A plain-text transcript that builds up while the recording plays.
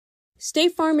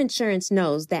State Farm Insurance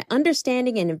knows that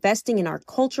understanding and investing in our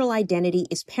cultural identity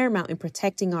is paramount in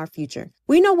protecting our future.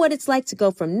 We know what it's like to go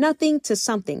from nothing to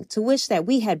something, to wish that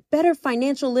we had better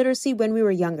financial literacy when we were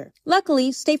younger.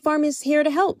 Luckily, State Farm is here to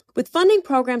help with funding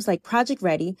programs like Project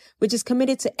Ready, which is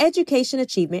committed to education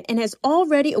achievement and has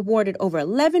already awarded over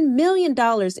 $11 million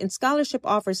in scholarship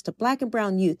offers to Black and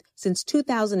brown youth since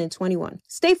 2021.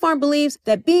 State Farm believes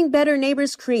that being better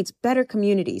neighbors creates better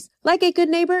communities. Like a good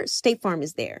neighbor, State Farm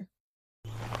is there.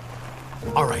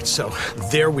 All right, so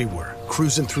there we were,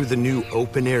 cruising through the new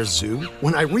open-air zoo,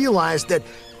 when I realized that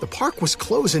the park was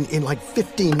closing in like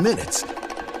 15 minutes.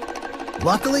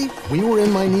 Luckily, we were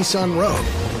in my Nissan Rogue.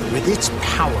 With its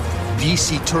powerful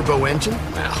VC turbo engine,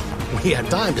 well, we had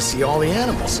time to see all the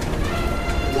animals.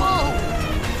 Whoa!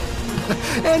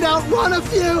 And outrun a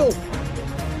few!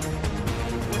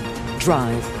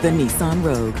 Drive the Nissan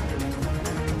Rogue.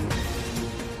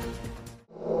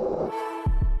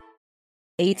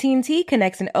 AT&T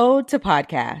connects an ode to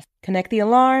podcasts. Connect the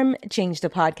alarm, change the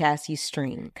podcast you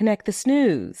stream. Connect the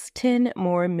snooze, 10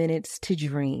 more minutes to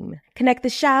dream. Connect the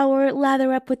shower,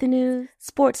 lather up with the news,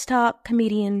 sports talk,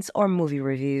 comedians, or movie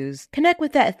reviews. Connect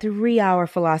with that 3-hour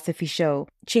philosophy show.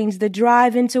 Change the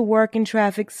drive into work and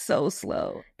traffic so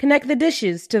slow. Connect the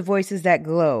dishes to voices that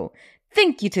glow.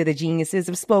 Thank you to the geniuses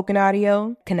of spoken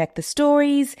audio. Connect the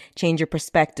stories, change your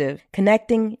perspective.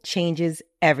 Connecting changes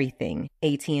everything.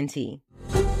 AT&T.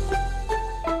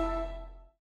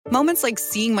 Moments like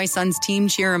seeing my son's team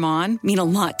cheer him on mean a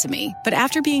lot to me. But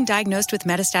after being diagnosed with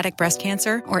metastatic breast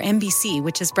cancer, or MBC,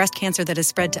 which is breast cancer that has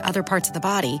spread to other parts of the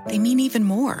body, they mean even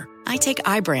more. I take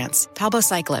Ibrance,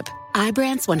 palbociclib.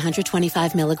 Ibrance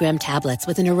 125 milligram tablets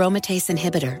with an aromatase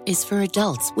inhibitor is for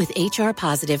adults with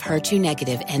HR-positive,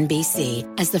 HER2-negative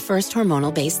MBC as the first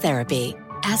hormonal-based therapy.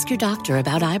 Ask your doctor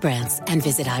about Ibrance and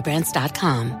visit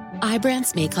Ibrance.com.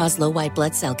 Ibrance may cause low white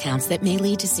blood cell counts that may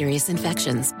lead to serious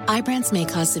infections. Ibrance may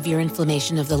cause severe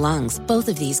inflammation of the lungs. Both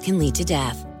of these can lead to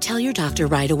death. Tell your doctor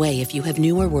right away if you have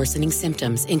new or worsening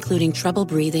symptoms, including trouble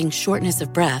breathing, shortness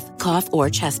of breath, cough, or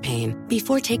chest pain.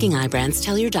 Before taking Ibrance,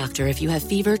 tell your doctor if you have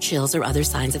fever, chills, or other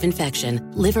signs of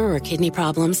infection, liver or kidney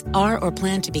problems, are or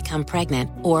plan to become pregnant,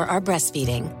 or are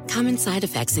breastfeeding. Common side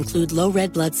effects include low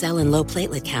red blood cell and low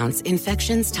platelet counts,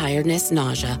 infections, tiredness,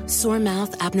 nausea, sore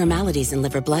mouth, abnormalities in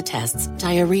liver blood tests,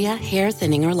 diarrhea, hair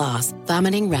thinning or loss,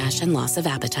 vomiting, rash, and loss of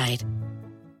appetite.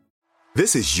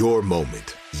 This is your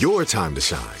moment, your time to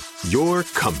shine, your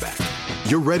comeback.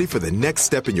 You're ready for the next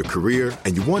step in your career,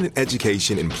 and you want an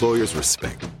education employers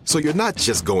respect. So you're not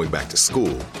just going back to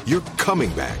school, you're coming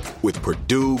back with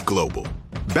Purdue Global.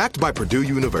 Backed by Purdue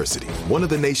University, one of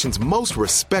the nation's most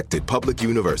respected public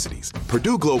universities,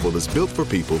 Purdue Global is built for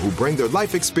people who bring their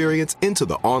life experience into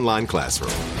the online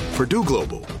classroom. Purdue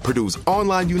Global, Purdue's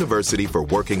online university for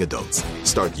working adults.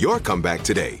 Start your comeback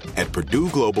today at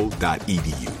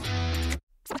purdueglobal.edu.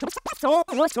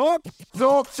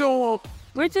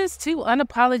 We're just two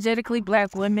unapologetically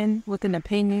Black women with an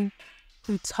opinion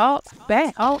who talk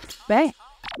back. Okay.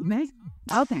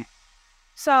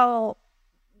 So,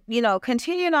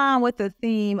 continuing on with the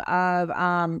theme of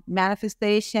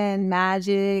manifestation,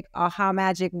 magic, or how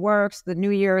magic works, the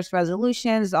New Year's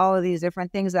resolutions, all of these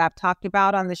different things that I've talked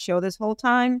about on the show this whole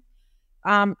time.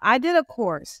 I did a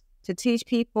course to teach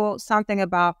people something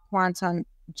about quantum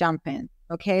jumping.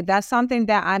 Okay, that's something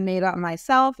that I made up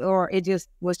myself, or it just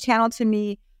was channeled to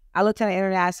me. I looked on the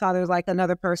internet, I saw there was like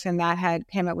another person that had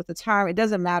came up with the term. It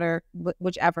doesn't matter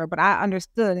whichever, but I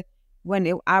understood when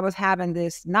I was having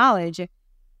this knowledge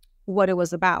what it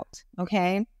was about.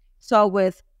 Okay, so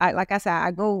like I said,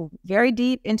 I go very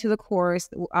deep into the course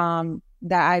that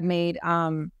I made.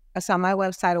 It's on my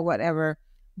website or whatever.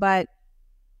 But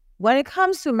when it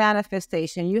comes to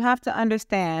manifestation, you have to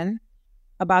understand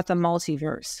about the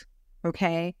multiverse.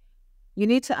 Okay, you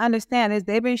need to understand is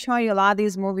they've been showing you a lot of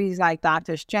these movies like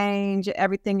Doctor Strange,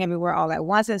 Everything Everywhere All at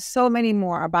Once, and so many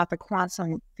more about the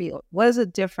quantum field. What is the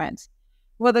difference?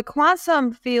 Well, the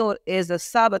quantum field is a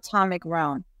subatomic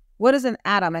realm. What is an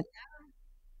atom? An atom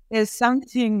is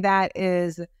something that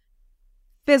is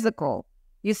physical.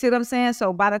 You see what I'm saying?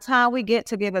 So by the time we get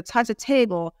to be able to touch a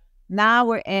table, now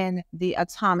we're in the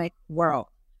atomic world.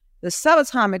 The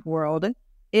subatomic world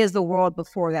is the world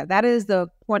before that. That is the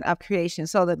point of creation.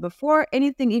 So that before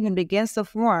anything even begins to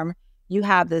form, you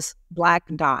have this black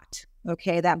dot.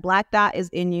 Okay, that black dot is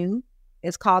in you.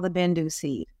 It's called the Bendu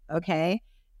seed. Okay,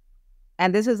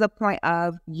 and this is the point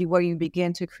of you where you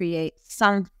begin to create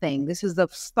something. This is the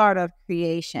start of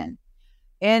creation.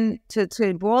 And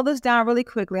to boil this down really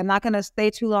quickly, I'm not going to stay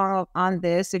too long on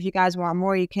this. If you guys want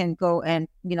more, you can go and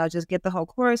just get the whole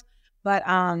course. But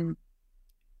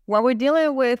when we're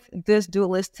dealing with this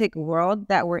dualistic world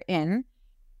that we're in,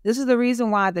 this is the reason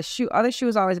why the other shoe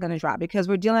is always going to drop, because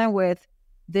we're dealing with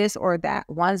this or that,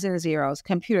 ones and zeros,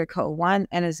 computer code, 1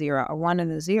 and a 0, a 1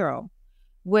 and a 0.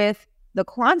 With the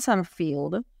quantum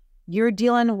field, you're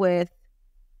dealing with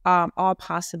all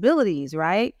possibilities,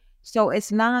 right? So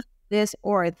it's not this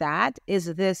or that, it's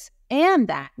this and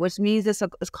that, which means it's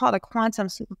called a quantum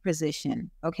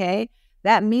superposition, okay?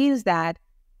 That means that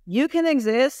you can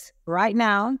exist right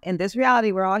now in this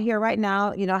reality. We're all here right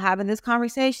now, having this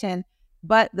conversation,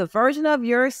 but the version of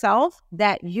yourself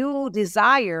that you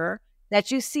desire, that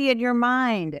you see in your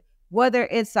mind, whether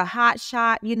it's a hot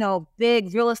shot,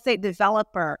 big real estate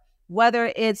developer,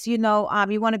 whether it's, you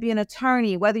want to be an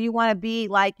attorney, whether you want to be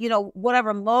like,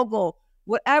 whatever mogul,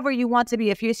 whatever you want to be,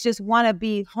 if you just want to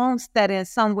be homesteading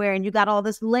somewhere and you got all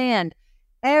this land,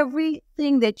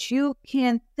 everything that you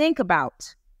can think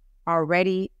about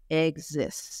already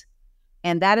exists.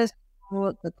 And that is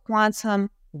the quantum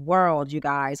world, you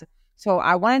guys. So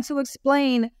I wanted to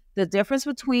explain the difference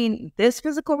between this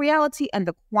physical reality and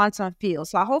the quantum field.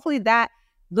 So hopefully that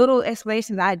little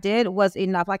explanation that I did was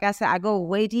enough. Like I said, I go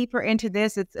way deeper into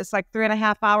this. It's like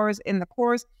 3.5 hours in the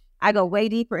course. I go way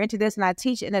deeper into this, and I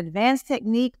teach an advanced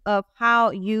technique of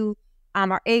how you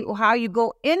how you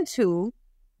go into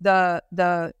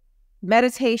the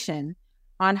meditation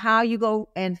on how you go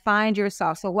and find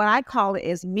yourself. So what I call it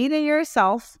is meeting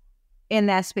yourself in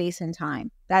that space and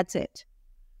time. That's it.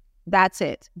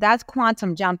 That's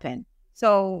quantum jumping.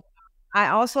 So I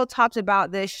also talked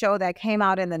about this show that came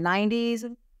out in the 90s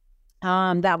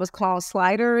that was called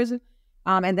Sliders.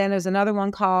 And then there's another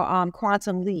one called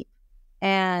Quantum Leap.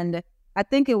 And I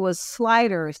think it was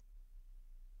Sliders.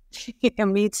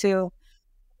 Me too.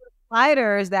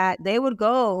 Sliders that they would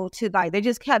go to, like, they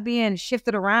just kept being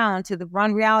shifted around to the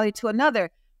one reality to another.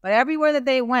 But everywhere that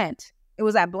they went, it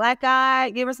was that black guy.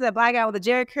 You ever see that black guy with the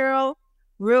Jerry curl?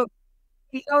 Real,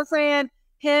 you know what I'm saying?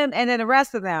 Him and then the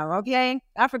rest of them, okay?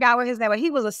 I forgot what his name was. He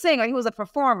was a singer. He was a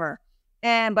performer.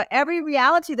 But every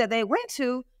reality that they went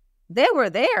to, they were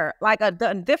there. Like a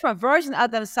different version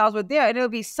of themselves were there. And it would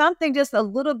be something just a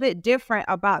little bit different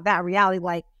about that reality.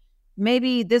 Like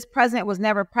maybe this president was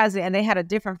never president and they had a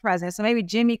different president. So maybe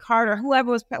Jimmy Carter,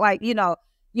 whoever was like,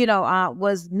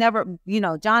 was never,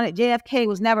 JFK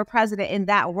was never president in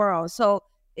that world. So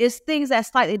it's things that's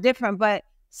slightly different, but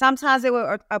sometimes they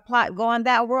would apply, go on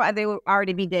that world and they would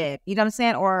already be dead. You know what I'm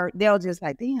saying? Or they'll just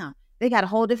like, damn, they got a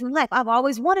whole different life. I've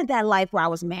always wanted that life where I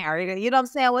was married. You know what I'm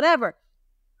saying? Whatever.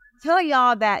 Tell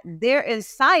y'all that there is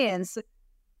science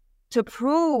to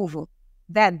prove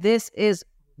that this is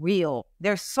real.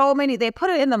 There's so many, they put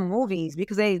it in the movies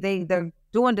because they're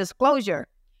doing disclosure,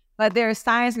 but there's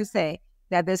science to say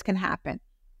that this can happen.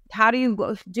 How do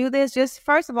you do this? Just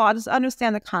first of all, just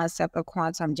understand the concept of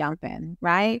quantum jumping,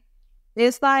 right?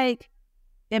 It's like,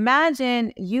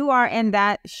 imagine you are in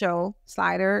that show,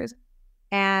 Sliders,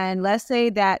 and let's say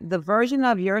that the version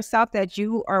of yourself that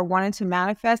you are wanting to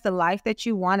manifest, the life that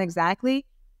you want exactly,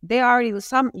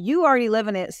 you already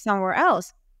living it somewhere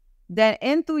else. Then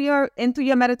in through your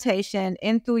meditation,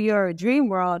 in through your dream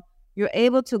world, you're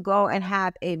able to go and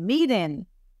have a meeting.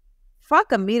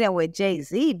 Fuck a meeting with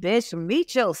Jay-Z, bitch.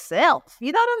 Meet yourself.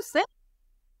 You know what I'm saying?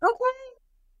 Okay.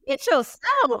 Meet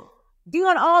yourself.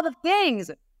 Doing all the things.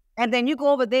 And then you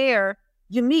go over there,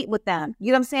 you meet with them. You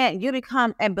know what I'm saying? You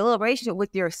become and build a relationship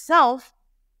with yourself.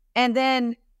 And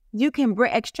then you can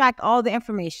extract all the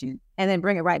information and then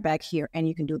bring it right back here. And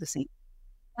you can do the same.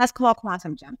 That's called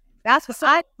quantum jumping. That's what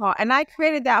I call. And I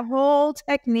created that whole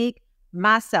technique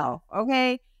myself.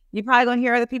 Okay. You're probably going to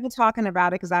hear other people talking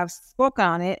about it because I've spoken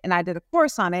on it and I did a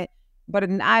course on it. But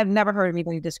I've never heard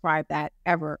anybody describe that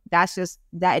ever. That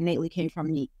innately came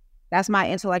from me. That's my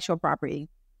intellectual property.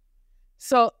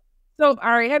 So, all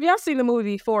right, have y'all seen the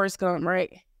movie Forrest Gump,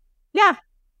 right? Yeah.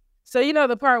 So, you know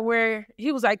the part where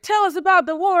he was like, tell us about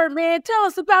the war, man. Tell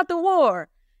us about the war.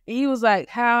 And he was like,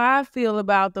 how I feel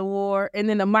about the war. And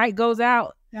then the mic goes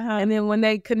out. Uh-huh. And then when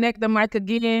they connect the mic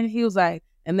again, he was like,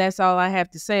 and that's all I have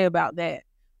to say about that.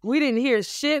 We didn't hear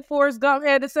shit Forrest Gump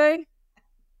had to say.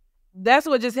 That's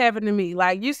what just happened to me.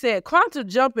 Like you said, quantum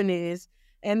jumping is,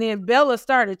 and then Bella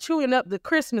started chewing up the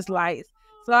Christmas lights.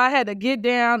 So I had to get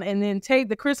down and then take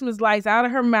the Christmas lights out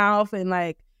of her mouth and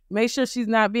like make sure she's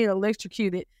not being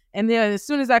electrocuted. And then as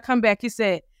soon as I come back, he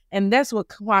said, and that's what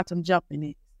quantum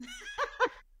jumping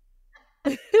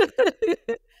is.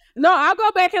 No, I'll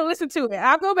go back and listen to it.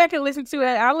 I'll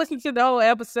listen to the whole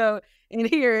episode and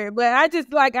hear it. But I just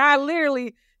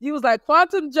you was like,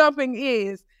 quantum jumping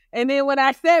is. And then when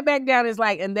I sat back down, it's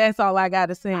like, and that's all I got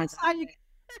to say.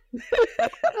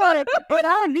 But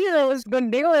our idea was they're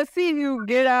going to see you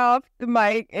get off the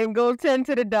mic and go tend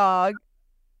to the dog.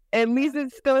 And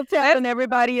Lisa's still telling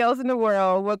everybody else in the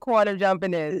world what quarter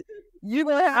jumping is. I'm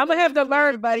gonna have to learn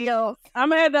everybody else. I'm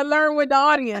gonna have to learn with the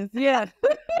audience. Yeah.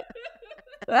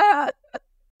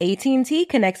 AT&T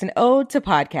connects an ode to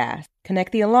podcast.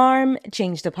 Connect the alarm,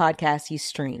 change the podcast you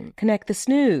stream. Connect the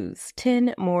snooze,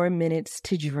 10 more minutes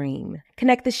to dream.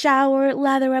 Connect the shower,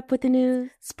 lather up with the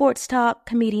news, sports talk,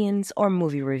 comedians, or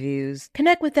movie reviews.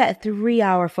 Connect with that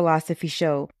 3-hour philosophy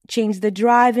show. Change the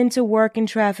drive into work and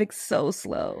traffic so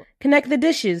slow. Connect the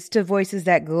dishes to voices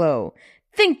that glow.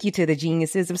 Thank you to the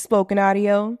geniuses of spoken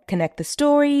audio. Connect the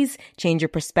stories, change your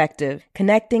perspective.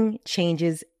 Connecting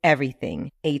changes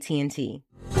everything. AT&T.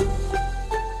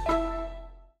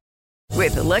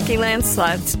 With the Lucky Land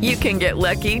Slots, you can get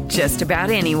lucky just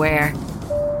about anywhere.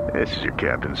 This is your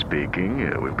captain speaking.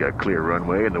 We've got clear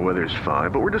runway and the weather's fine,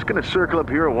 but we're just going to circle up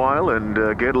here a while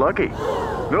and get lucky.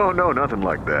 No, nothing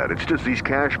like that. It's just these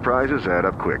cash prizes add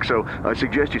up quick. So I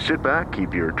suggest you sit back,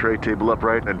 keep your tray table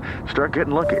upright, and start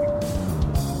getting lucky.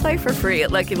 Play for free at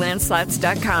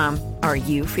LuckyLandSlots.com. Are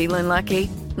you feeling lucky?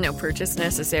 No purchase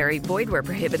necessary. Void where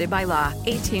prohibited by law.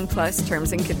 18+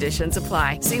 terms and conditions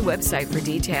apply. See website for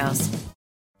details.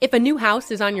 If a new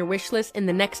house is on your wish list in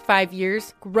the next 5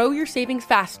 years, grow your savings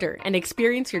faster and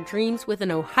experience your dreams with an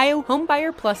Ohio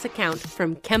Homebuyer Plus account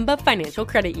from Kemba Financial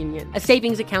Credit Union. A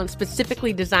savings account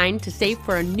specifically designed to save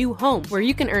for a new home, where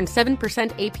you can earn 7%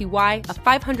 APY,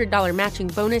 a $500 matching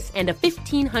bonus, and a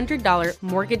 $1,500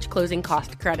 mortgage closing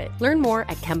cost credit. Learn more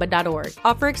at Kemba.org.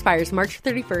 Offer expires March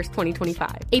 31st,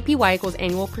 2025. APY equals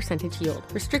annual percentage yield.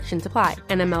 Restrictions apply.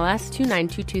 NMLS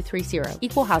 292230.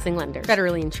 Equal housing lender.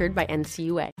 Federally insured by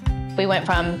NCUA. We went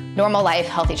from normal life,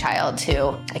 healthy child to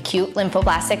acute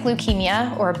lymphoblastic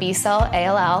leukemia, or B-cell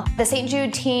ALL. The St.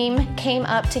 Jude team came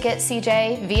up to get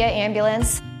CJ via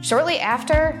ambulance. Shortly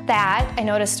after that, I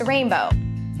noticed a rainbow.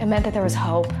 It meant that there was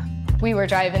hope. We were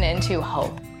driving into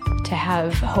hope. To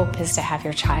have hope is to have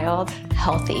your child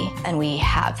healthy, and we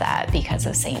have that because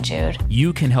of St. Jude.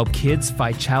 You can help kids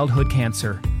fight childhood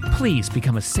cancer. Please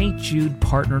become a St. Jude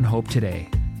Partner in Hope today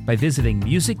by visiting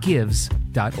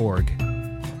musicgives.org.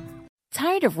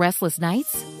 Tired of restless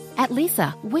nights? At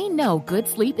Leesa, we know good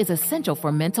sleep is essential for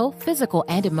mental, physical,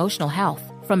 and emotional health.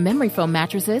 From memory foam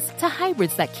mattresses to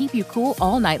hybrids that keep you cool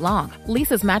all night long,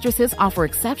 Leesa's mattresses offer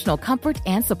exceptional comfort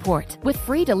and support with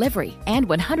free delivery and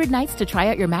 100 nights to try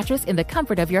out your mattress in the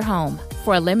comfort of your home.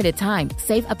 For a limited time,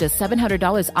 save up to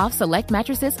 $700 off select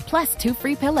mattresses plus 2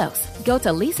 free pillows. Go to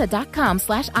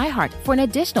leesa.com/iHeart for an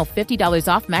additional $50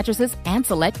 off mattresses and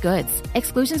select goods.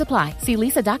 Exclusions apply. See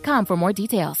leesa.com for more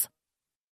details.